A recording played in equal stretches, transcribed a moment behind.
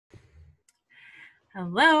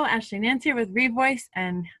Hello, Ashley Nance here with Revoice,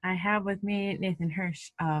 and I have with me Nathan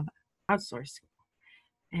Hirsch of Outsource School,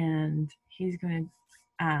 and he's going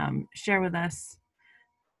to share with us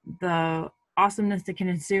the awesomeness that can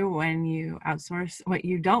ensue when you outsource what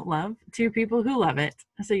you don't love to people who love it,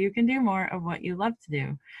 so you can do more of what you love to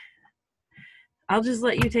do. I'll just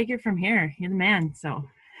let you take it from here. You're the man, so.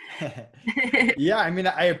 Yeah, I mean,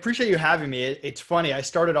 I appreciate you having me. It's funny. I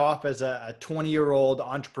started off as a 20-year-old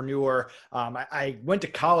entrepreneur. I went to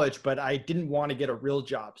college, but I didn't want to get a real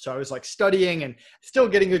job. So I was like studying and still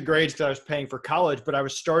getting good grades because I was paying for college, but I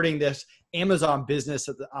was starting this Amazon business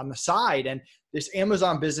on the side. And this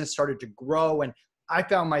Amazon business started to grow. And I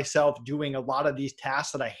found myself doing a lot of these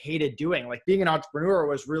tasks that I hated doing. Like being an entrepreneur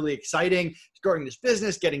was really exciting, starting this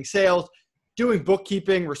business, getting sales, doing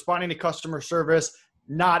bookkeeping, responding to customer service,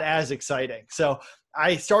 not as exciting. So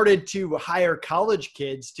I started to hire college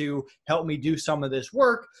kids to help me do some of this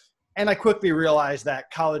work. And I quickly realized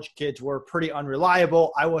that college kids were pretty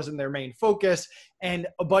unreliable. I wasn't their main focus. And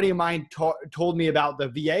a buddy of mine told me about the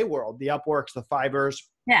VA world, the Upworks, the Fivers.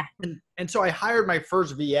 Yeah. And so I hired my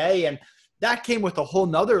first VA, and that came with a whole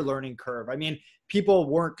nother learning curve. I mean, people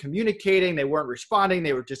weren't communicating, they weren't responding,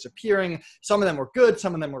 they were disappearing. Some of them were good,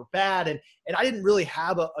 some of them were bad. And I didn't really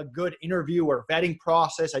have a good interview or vetting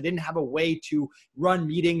process. I didn't have a way to run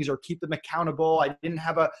meetings or keep them accountable. I didn't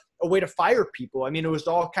have a way to fire people. I mean, it was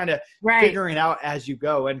all kind of figuring out as you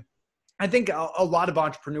go. And I think a lot of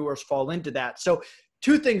entrepreneurs fall into that. So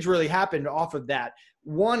two things really happened off of that.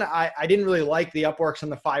 One, I didn't really like the Upworks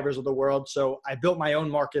and the Fivers of the world. So I built my own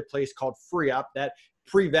marketplace called FreeUp that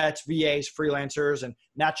pre-vets, VAs, freelancers, and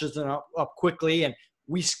matches them up quickly. And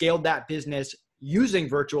we scaled that business using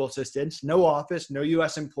virtual assistants, no office, no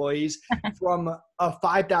US employees, from a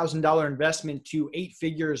 $5,000 investment to 8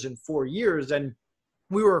 figures in 4 years. And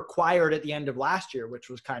we were acquired at the end of last year, which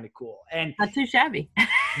was kind of cool. And not too shabby.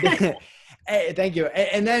 Hey, thank you.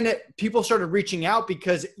 And then people started reaching out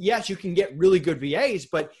because, yes, you can get really good VAs,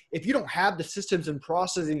 but if you don't have the systems and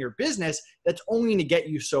processes in your business, that's only going to get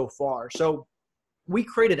you so far. So we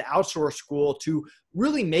created Outsource School to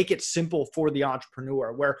really make it simple for the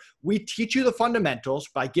entrepreneur, where we teach you the fundamentals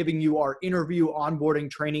by giving you our interview, onboarding,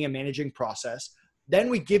 training, and managing process. Then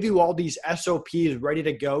we give you all these SOPs ready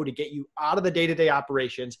to go to get you out of the day-to-day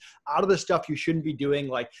operations, out of the stuff you shouldn't be doing,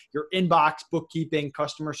 like your inbox, bookkeeping,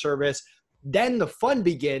 customer service. Then the fun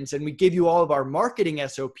begins, and we give you all of our marketing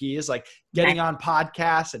SOPs, like getting on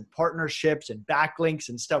podcasts and partnerships and backlinks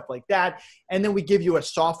and stuff like that. And then we give you a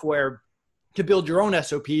software to build your own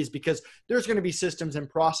SOPs, because there's going to be systems and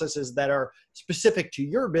processes that are specific to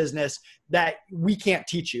your business that we can't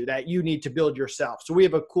teach you, that you need to build yourself. So we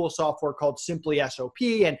have a cool software called Simply SOP,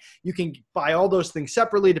 and you can buy all those things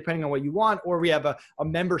separately depending on what you want, or we have a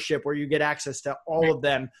membership where you get access to all of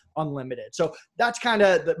them unlimited. So that's kind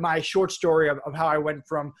of my short story of how I went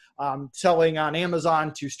from selling on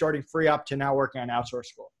Amazon to starting FreeUp to now working on Outsource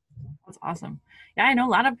School. That's awesome. Yeah, I know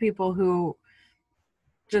a lot of people who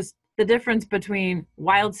just the difference between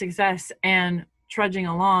wild success and trudging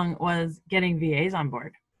along was getting VAs on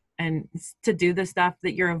board and to do the stuff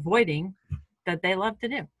that you're avoiding that they love to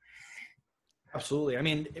do. Absolutely. I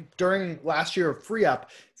mean, during last year of FreeUp,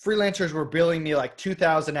 freelancers were billing me like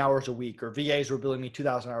 2,000 hours a week, or VAs were billing me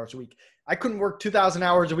 2,000 hours a week. I couldn't work 2,000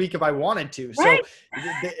 hours a week if I wanted to. Right.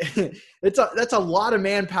 So that's a lot of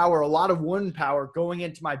manpower, a lot of wound power going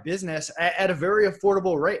into my business at a very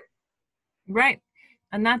affordable rate. Right.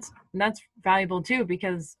 And that's valuable too,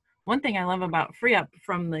 because one thing I love about FreeUp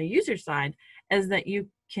from the user side is that you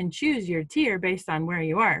can choose your tier based on where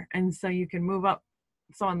you are. And so you can move up.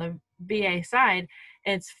 So on the VA side,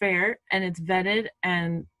 it's fair and it's vetted,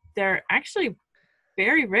 and they're actually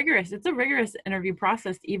very rigorous. It's a rigorous interview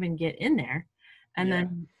process to even get in there. And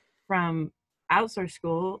then from Outsource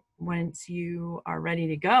School, once you are ready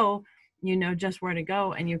to go, you know just where to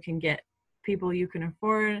go, and you can get people you can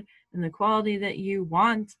afford and the quality that you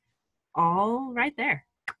want all right there.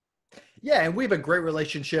 Yeah, and we have a great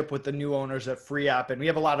relationship with the new owners at FreeUp, and we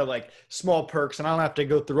have a lot of like small perks, and I don't have to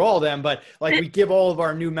go through all of them, but like we give all of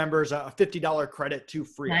our new members a $50 credit to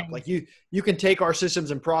FreeUp. Nice. Like you can take our systems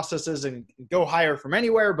and processes and go hire from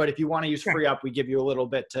anywhere, but if you want to use FreeUp, we give you a little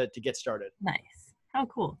bit to get started. Nice. How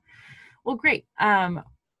cool. Well, great.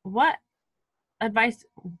 What advice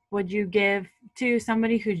would you give to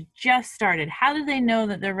somebody who just started? How do they know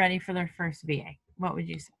that they're ready for their first VA? What would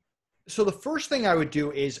you say? So the first thing I would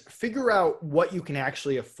do is figure out what you can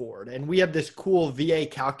actually afford. And we have this cool VA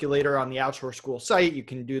calculator on the Outsource School site. You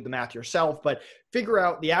can do the math yourself, but figure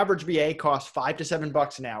out the average VA costs $5 to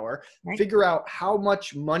 $7 an hour. Right. Figure out how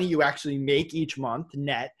much money you actually make each month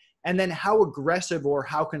net. and then how aggressive or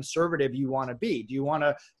how conservative you want to be. Do you want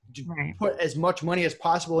to Right. put as much money as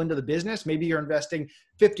possible into the business? Maybe you're investing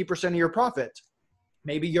 50% of your profits.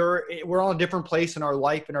 Maybe we're all in a different place in our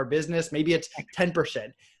life, in our business. Maybe it's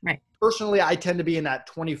 10%. Right. Personally, I tend to be in that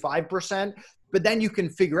 25%, but then you can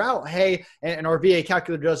figure out, hey, and our VA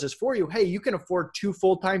calculator does this for you. Hey, you can afford 2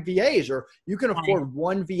 full-time VAs, or you can afford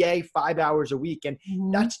 1 VA 5 hours a week. And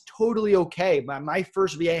that's totally okay. My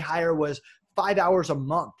first VA hire was 5 hours a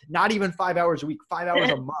month, not even 5 hours a week, 5 hours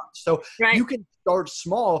a month. So Right. you can start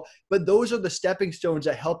small, but those are the stepping stones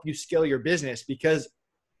that help you scale your business, because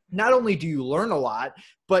not only do you learn a lot,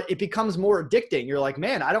 but it becomes more addicting. You're like,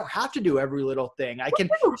 man, I don't have to do every little thing. I can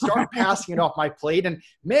start passing it off my plate, and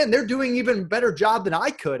man, they're doing even better job than I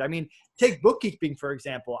could. I mean, take bookkeeping, for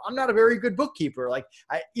example. I'm not a very good bookkeeper. Like,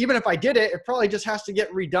 even if I did it, it probably just has to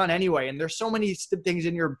get redone anyway. And there's so many things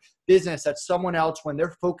in your business that someone else, when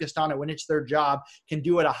they're focused on it, when it's their job, can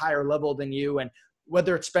do at a higher level than you. And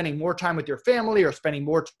whether it's spending more time with your family or spending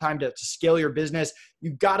more time to scale your business,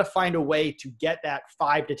 you got to find a way to get that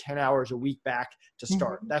 5 to 10 hours a week back to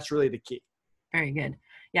start. That's really the key. Very good.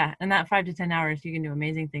 Yeah. And that 5 to 10 hours, you can do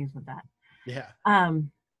amazing things with that. Yeah.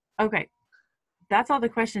 Okay. That's all the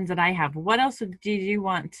questions that I have. What else did you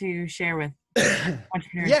want to share with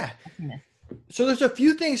entrepreneurs? Yeah. So there's a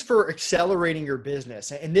few things for accelerating your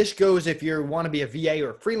business. And this goes if you want to be a VA or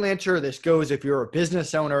a freelancer. This goes if you're a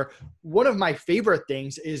business owner. One of my favorite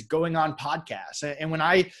things is going on podcasts. And when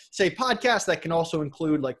I say podcasts, that can also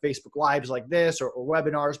include like Facebook Lives like this, or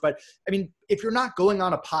webinars. But I mean, if you're not going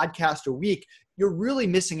on a podcast a week, you're really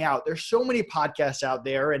missing out. There's so many podcasts out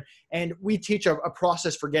there, and we teach a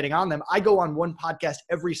process for getting on them. I go on one podcast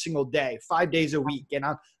every single day, 5 days a week, and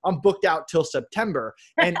I'm booked out till September.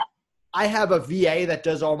 And I have a VA that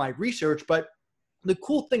does all my research, but the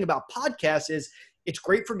cool thing about podcasts is it's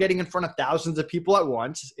great for getting in front of thousands of people at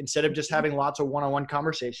once instead of just having lots of one-on-one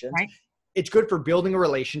conversations. Right. It's good for building a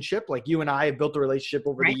relationship. Like you and I have built a relationship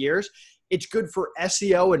over the years. It's good for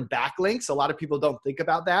SEO and backlinks. A lot of people don't think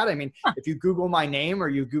about that. I mean, if you Google my name or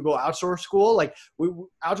you Google Outsource School, like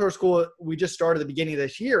Outsource School, we just started at the beginning of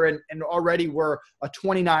this year, and already we're a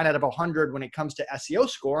 29 out of 100 when it comes to SEO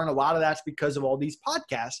score. And a lot of that's because of all these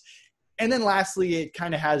podcasts. And then lastly, it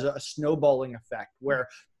kind of has a snowballing effect where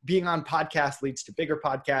being on podcasts leads to bigger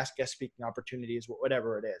podcasts, guest speaking opportunities,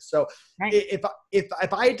 whatever it is. So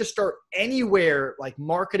if I had to start anywhere, like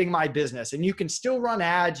marketing my business, and you can still run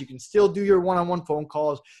ads, you can still do your one-on-one phone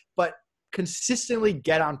calls, but consistently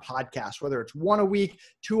get on podcasts, whether it's 1 a week,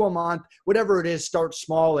 2 a month, whatever it is, start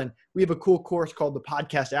small. And we have a cool course called the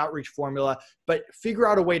Podcast Outreach Formula, but figure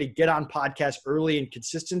out a way to get on podcasts early and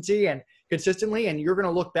consistently, and you're going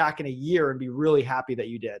to look back in a year and be really happy that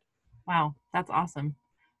you did. Wow. That's awesome.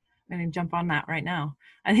 I'm going to jump on that right now.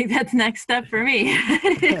 I think that's next step for me.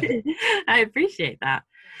 I appreciate that.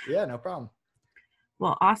 Yeah, no problem.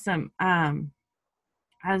 Well, awesome.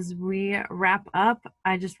 As we wrap up,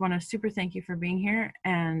 I just want to super thank you for being here.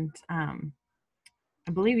 And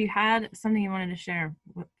I believe you had something you wanted to share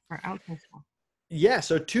for Outsource School. Yeah.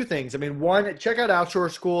 So 2 things. I mean, 1, check out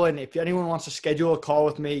Outsource School. And if anyone wants to schedule a call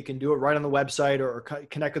with me, you can do it right on the website or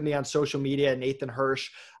connect with me on social media, Nathan Hirsch.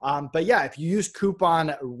 But yeah, if you use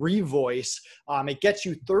coupon REVOICE, it gets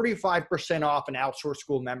you 35% off an Outsource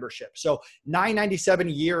School membership. So $9.97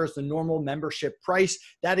 a year is the normal membership price.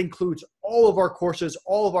 That includes all of our courses,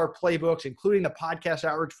 all of our playbooks, including the Podcast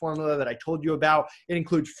Outreach Formula that I told you about. It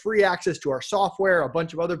includes free access to our software, a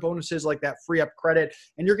bunch of other bonuses like that free up credit,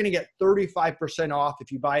 and you're going to get 35% off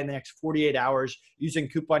if you buy in the next 48 hours using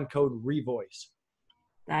coupon code REVOICE.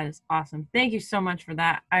 That is awesome. Thank you so much for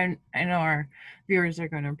that. I know our viewers are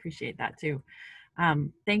going to appreciate that too.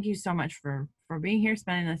 Thank you so much for being here,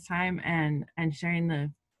 spending this time, and sharing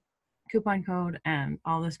the coupon code and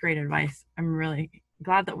all this great advice. I'm really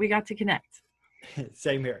glad that we got to connect.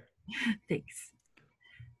 Same here. Thanks.